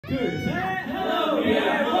둘, 셋! Hello, we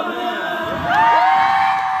are ONEUS!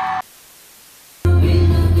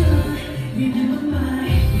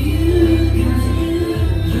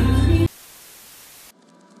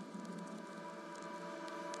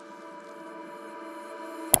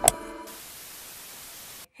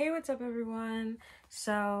 Hey, what's up everyone?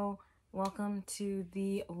 So welcome to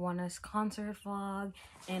the ONEUS concert vlog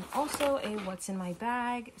and also a what's in my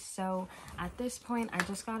bag. So at this point I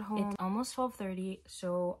just got home. It's almost 12:30,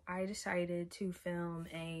 so I decided to film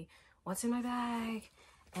a what's in my bag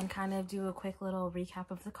and kind of do a quick little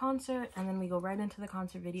recap of the concert, and then we go right into the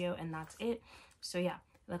concert video and that's it. So yeah,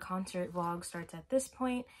 the concert vlog starts at this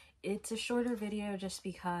point. It's a shorter video just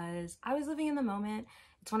because I was living in the moment.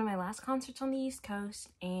 It's one of my last concerts on the East Coast,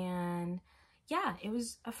 and yeah, it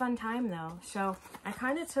was a fun time though. So I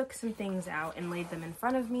kind of took some things out and laid them in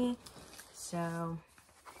front of me. So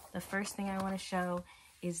the first thing I want to show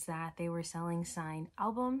is that they were selling signed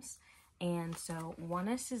albums. And so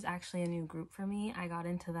ONEUS is actually a new group for me. I got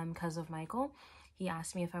into them because of Micheal. He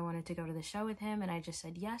asked me if I wanted to go to the show with him, and I just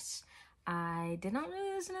said yes. I did not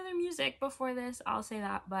really listen to their music before this, I'll say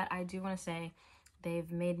that, but I do want to say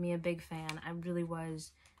they've made me a big fan. I really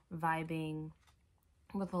was vibing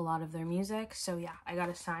with a lot of their music. So yeah, I got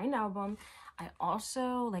a signed album. I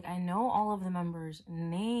also, I know all of the members'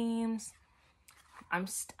 names. I'm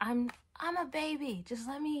a baby.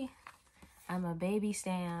 I'm a baby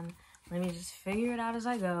stan. Let me just figure it out as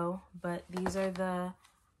I go. But these are the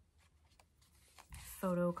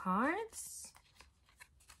photo cards.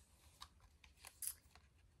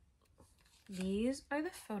 These are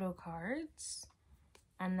the photo cards.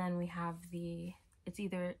 And then we have it's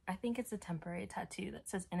either, I think it's a temporary tattoo that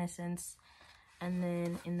says Innocence. And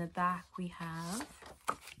then in the back we have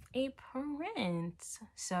a print.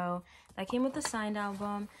 So that came with the signed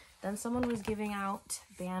album. Then someone was giving out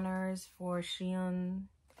banners for Xion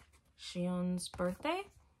Sion's birthday,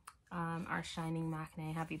 our Shining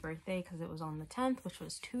Matinee happy birthday, because it was on the 10th, which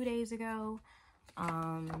was 2 days ago.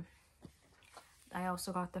 I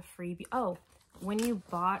also got the freebie. Oh, when you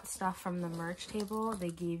bought stuff from the merch table, they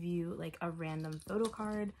gave you a random photo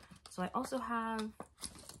card. So I also have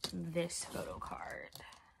this photo card.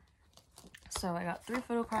 So I got 3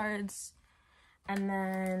 photo cards, and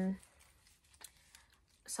then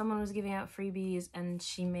someone was giving out freebies, and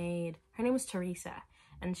her name was Teresa,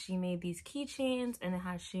 and she made these keychains, and it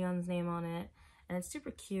has Xion's name on it, and it's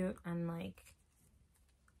super cute. And I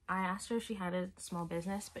asked her if she had a small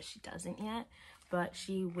business, but she doesn't yet. But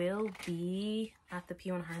she will be at the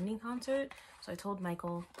Keonhee concert. So I told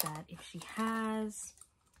Micheal that if she has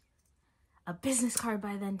a business card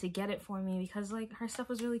by then to get it for me, because her stuff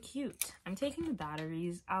was really cute. I'm taking the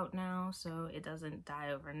batteries out now so it doesn't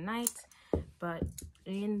die overnight. But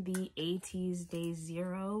in the ATEEZ Day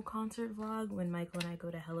 0 concert vlog, when Micheal and I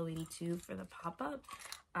go to Hello 82 for the pop-up,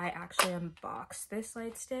 I actually unboxed this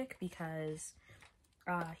light stick because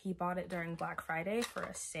he bought it during Black Friday for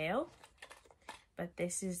a sale. But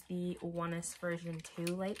this is the ONEUS version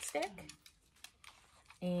 2 light stick.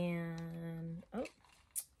 And, oh.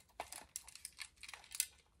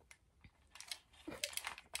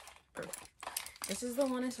 Perfect. This is the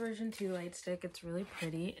ONEUS version 2 light stick. It's really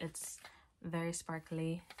pretty. It's very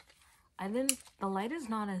sparkly. The light is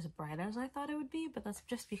not as bright as I thought it would be, but that's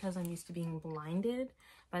just because I'm used to being blinded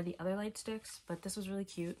by the other light sticks. But this was really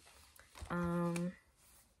cute.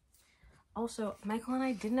 Also, Micheal and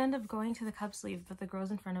I didn't end up going to the cup sleeve, but the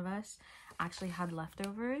girls in front of us actually had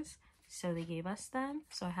leftovers, so they gave us them.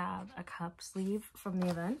 So I have a cup sleeve from the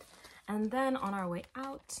event. And then on our way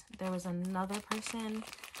out, there was another person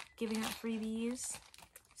giving out freebies.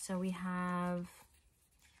 So we have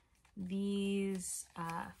these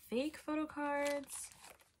fake photo cards,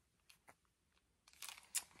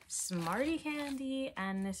 Smarty candy,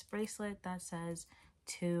 and this bracelet that says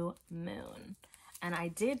To Moon. And I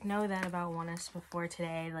did know that about ONEUS before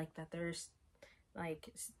today, that there's,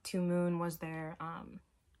 To Moon was their,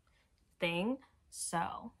 thing.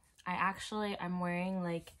 So, I'm wearing,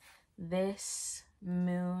 this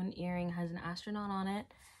moon earring has an astronaut on it,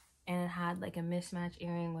 and it had, a mismatched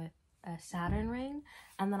earring with a Saturn ring,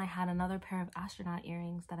 and then I had another pair of astronaut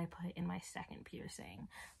earrings that I put in my second piercing.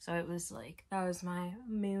 So it was, that was my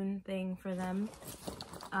moon thing for them.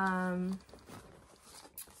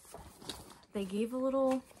 They gave a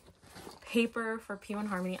little paper for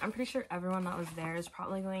Keonhee. I'm pretty sure everyone that was there is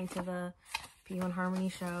probably going to the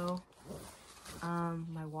Keonhee show.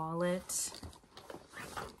 My wallet.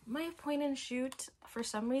 My point and shoot, for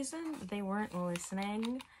some reason, they weren't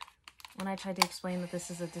listening when I tried to explain that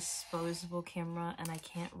this is a disposable camera and I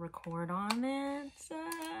can't record on it.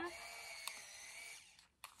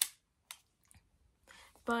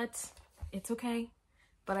 but it's okay.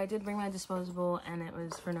 But I did bring my disposable, and it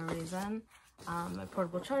was for no reason. My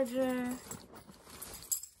portable charger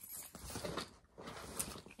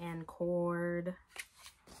and cord.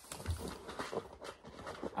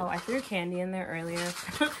 Oh, I threw candy in there earlier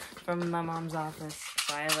from my mom's office,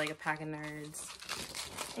 so I have like a pack of Nerds.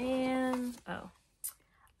 And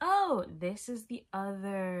oh, this is the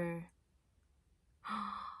other.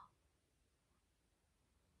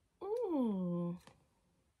 Ooh.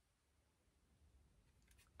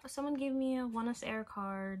 Someone gave me a ONEUS Air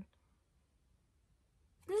card.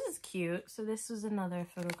 This is cute. So this was another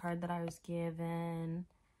photo card that I was given.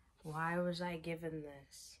 Why was I given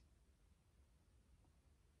this?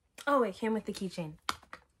 Oh, it came with the keychain.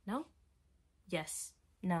 No? Yes.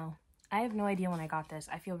 No. I have no idea when I got this.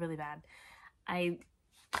 I feel really bad.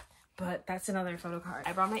 But that's another photo card.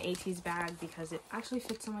 I brought my ATEEZ bag because it actually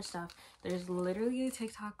fits so much stuff. There's literally a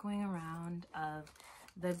TikTok going around of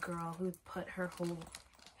the girl who put her whole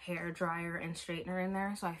hair dryer and straightener in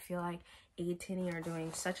there. So I feel like ATEEZ are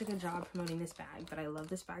doing such a good job promoting this bag. But I love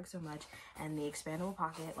this bag so much. And the expandable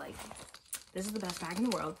pocket, like, this is the best bag in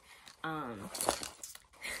the world.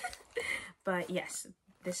 But yes,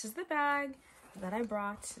 this is the bag that I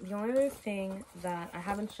brought. The only other thing that I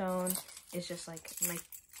haven't shown is just like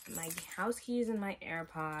my house keys and my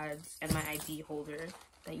AirPods and my ID holder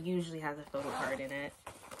that usually has a photo card in it.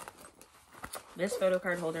 This photo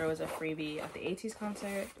card holder was a freebie at the ATEEZ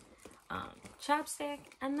concert. Chapstick,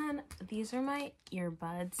 and then these are my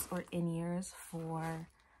earbuds or in-ears for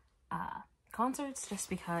concerts, just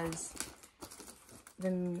because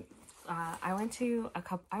I went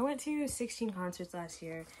to 16 concerts last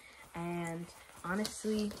year, and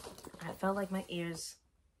honestly I felt like my ears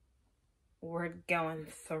were going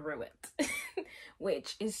through it.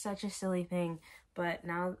 Which is such a silly thing, but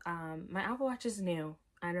now my Apple Watch is new.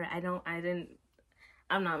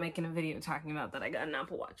 I'm not making a video talking about that I got an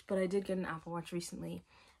Apple Watch, but I did get an Apple Watch recently,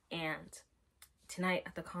 and tonight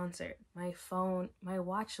at the concert, my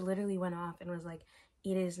watch literally went off and was like,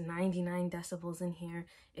 it is 99 decibels in here.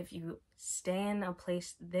 If you stay in a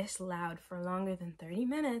place this loud for longer than 30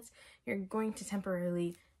 minutes, you're going to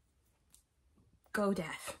temporarily go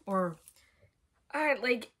deaf or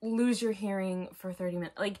like lose your hearing for 30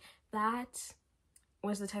 minutes. Like, that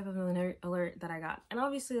was the type of alert that I got. And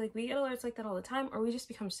obviously, like, we get alerts like that all the time, or we just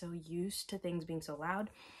become so used to things being so loud.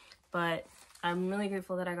 But I'm really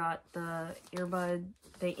grateful that I got the earbud,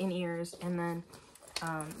 the in-ears, and then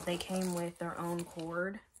they came with their own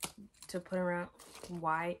cord to put around,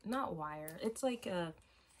 not wire, it's like a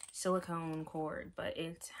silicone cord, but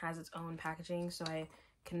it has its own packaging, so I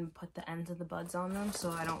can put the ends of the buds on them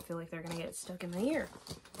so I don't feel like they're gonna get stuck in my ear.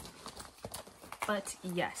 But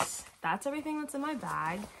yes, that's everything that's in my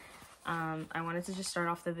bag. I wanted to just start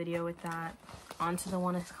off the video with that. On to the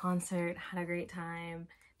ONEUS concert, had a great time.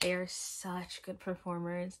 They are such good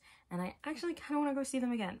performers, and I actually kind of want to go see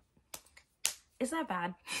them again. Is that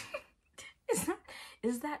bad?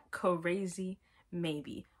 Is that crazy?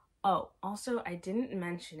 Maybe. Oh, also, I didn't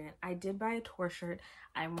mention it. I did buy a tour shirt.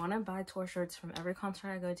 I want to buy tour shirts from every concert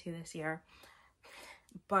I go to this year.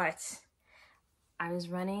 But I was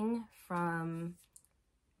running from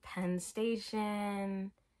Penn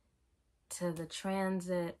Station to the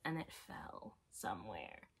transit, and it fell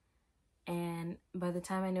somewhere. And by the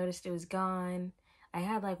time I noticed it was gone, I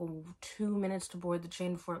had like 2 minutes to board the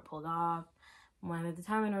train before it pulled off. By the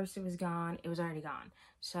time I noticed it was gone, it was already gone.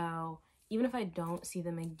 So even if I don't see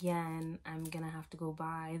them again, I'm gonna have to go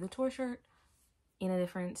buy the tour shirt in a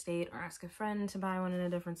different state or ask a friend to buy one in a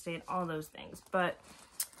different state, all those things. But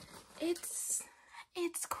it's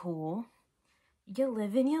cool. You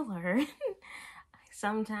live and you learn.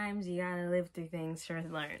 Sometimes you gotta live through things to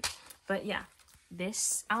learn. But yeah,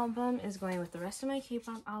 this album is going with the rest of my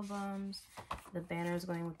K-pop albums. The banner is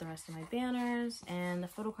going with the rest of my banners, and the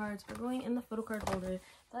photo cards are going in the photo card holder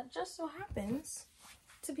that just so happens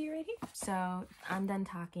to be right here. So I'm done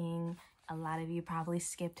talking. A lot of you probably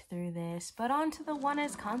skipped through this, but on to the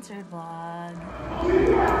ONEUS concert vlog.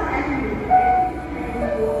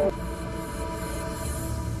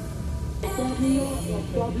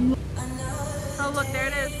 Oh look, there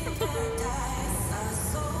it is.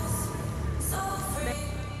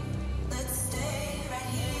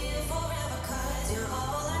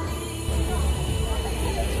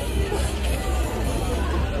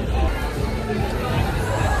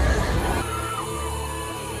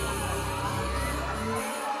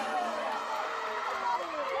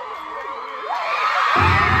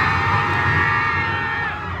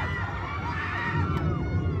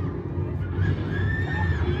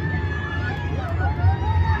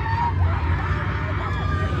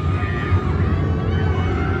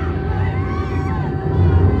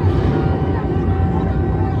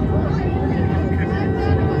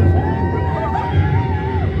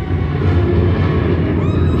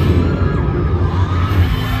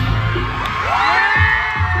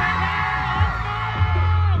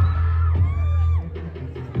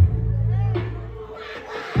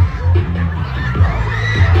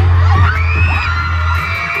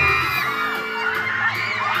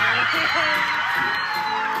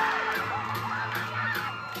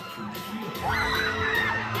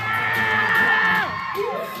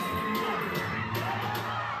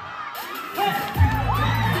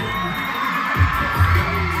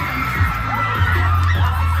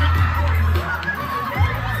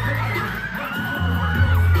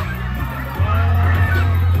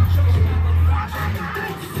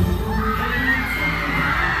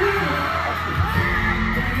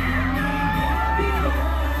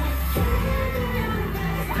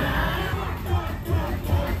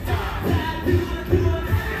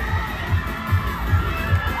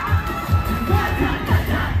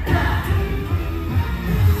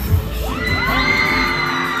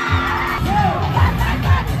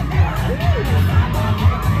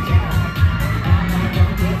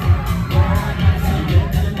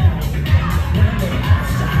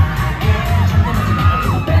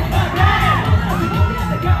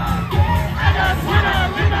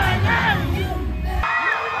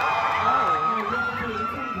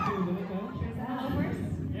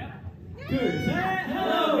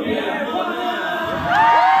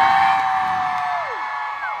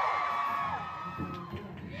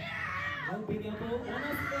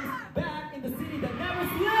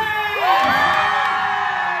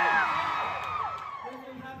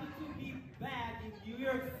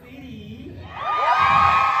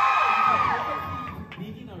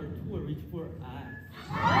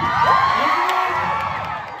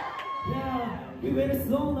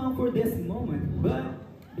 long for this moment, but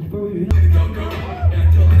before we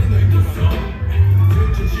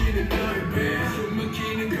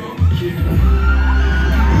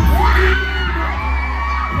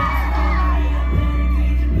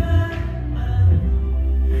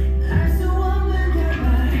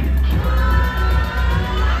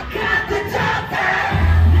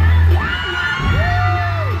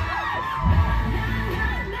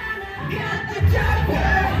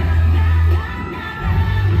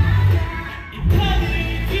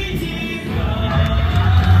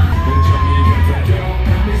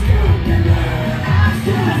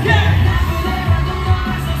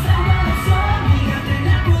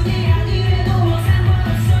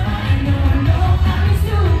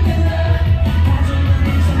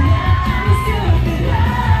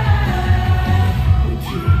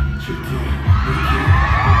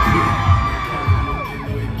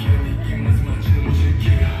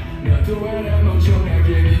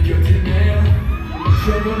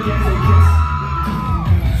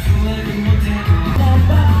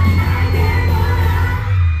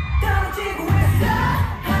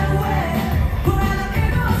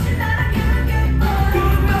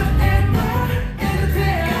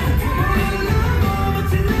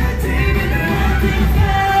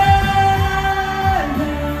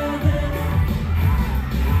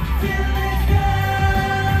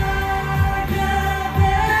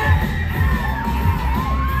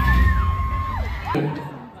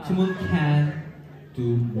someone can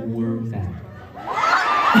do more than.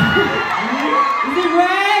 Is it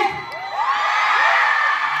right?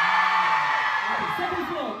 Second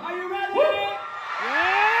floor, are you ready?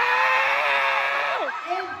 Yeah!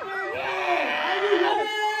 And third floor, are you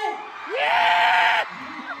ready? Yeah!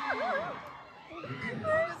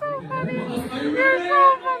 You're so funny. You're so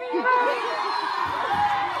funny.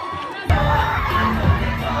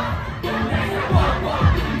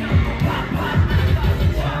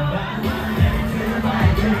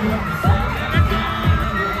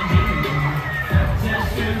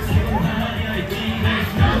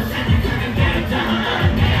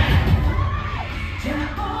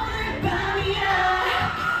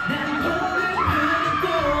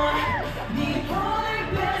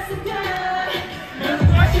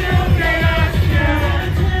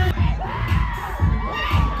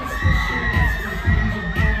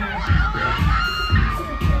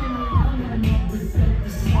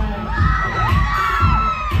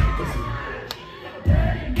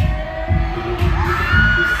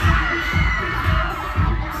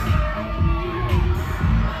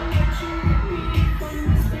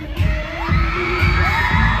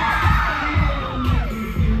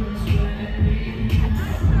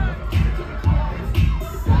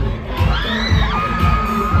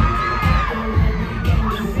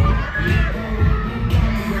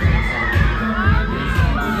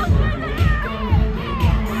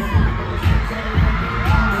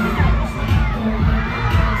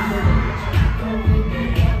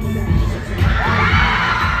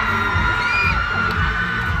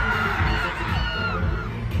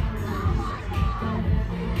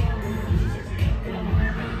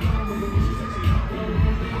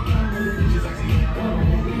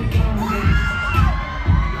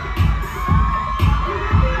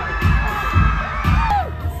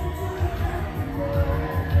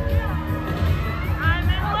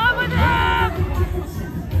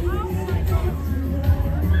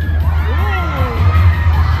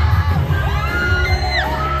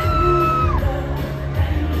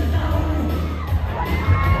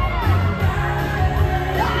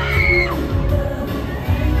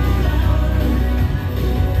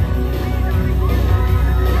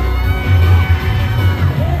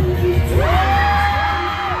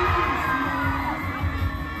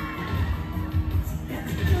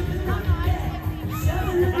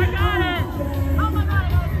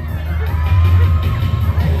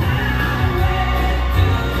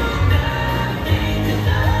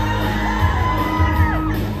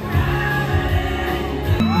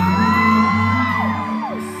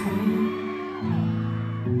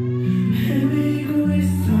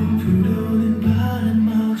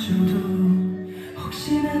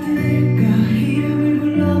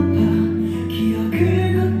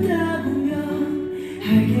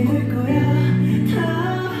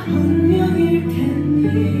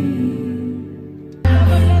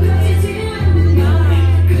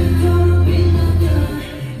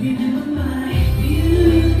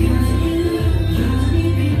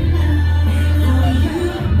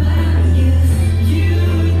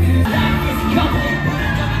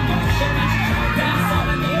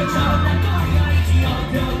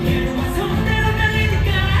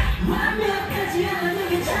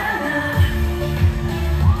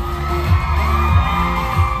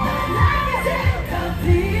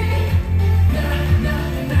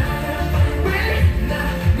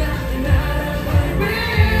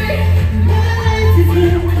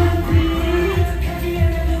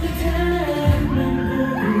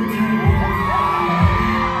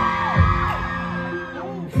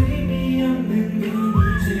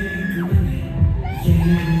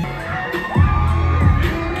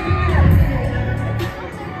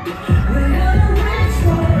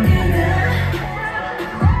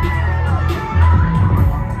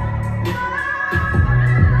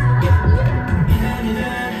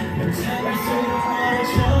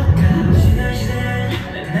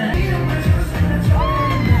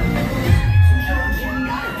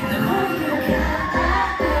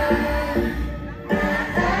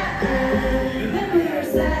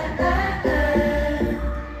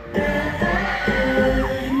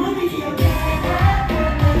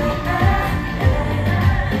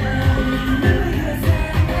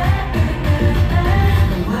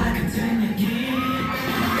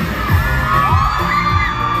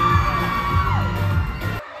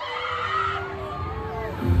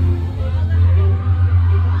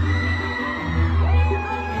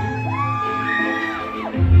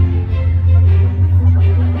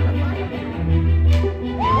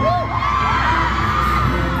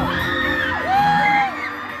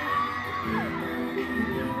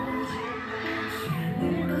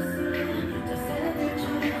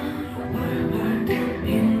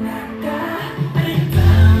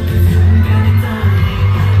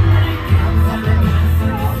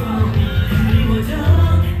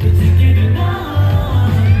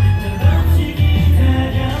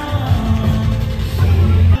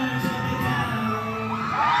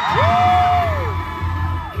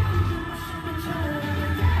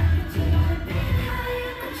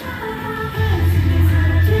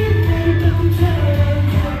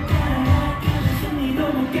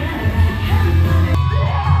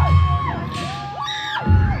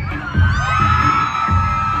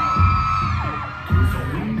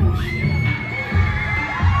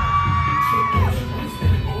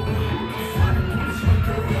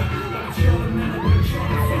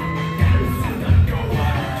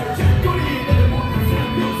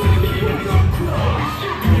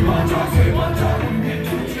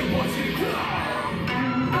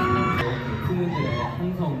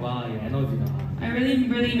 함성과 이 에너지가. I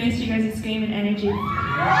really missed you guys' scream and energy.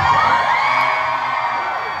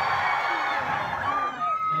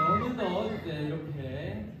 어느덧 이제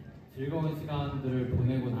이렇게 즐거운 시간들을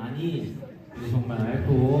보내고 나니 이제 정말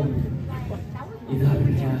또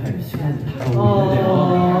인사를 해야 할 시간이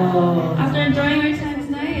다가오는데요. After enjoying our time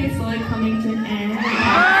tonight, it's like coming to an end.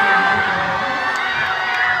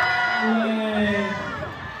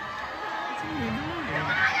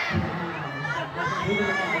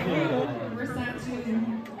 We're sad too.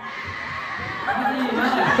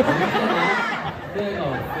 새해가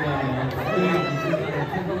없으려면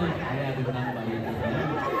최선을 다해야 된다는 말이 있잖아요.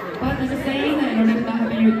 But there's a saying that in order to not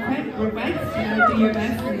have any regrets, you gotta do your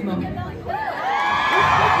best in the moment.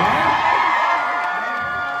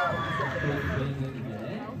 저희는 이제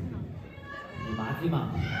마지막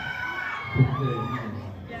곡들을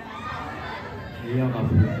이어가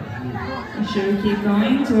보겠습니다. Should we keep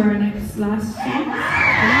going to our next last song?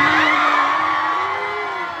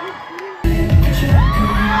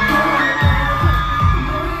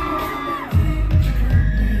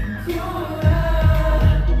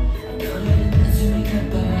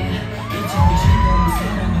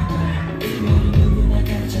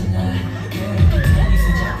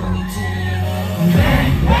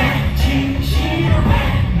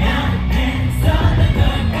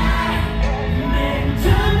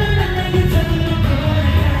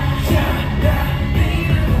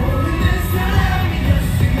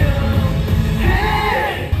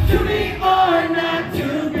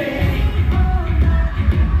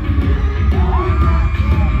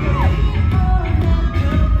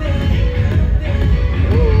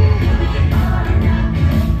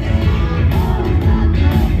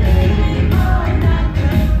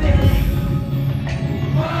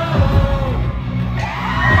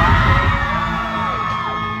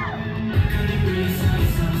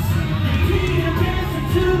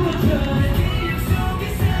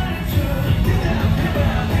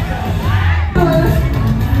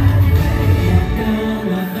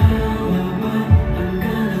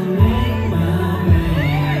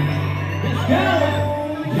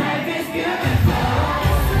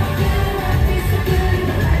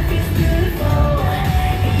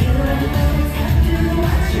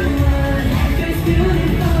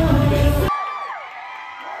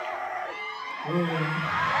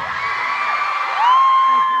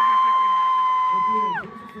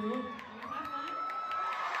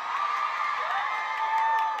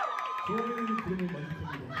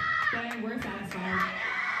 Then we're satisfied.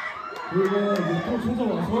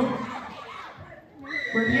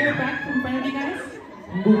 We're here back in front of you guys.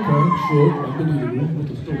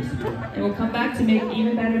 And we'll come back to make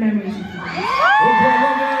even better memories with you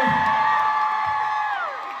guys.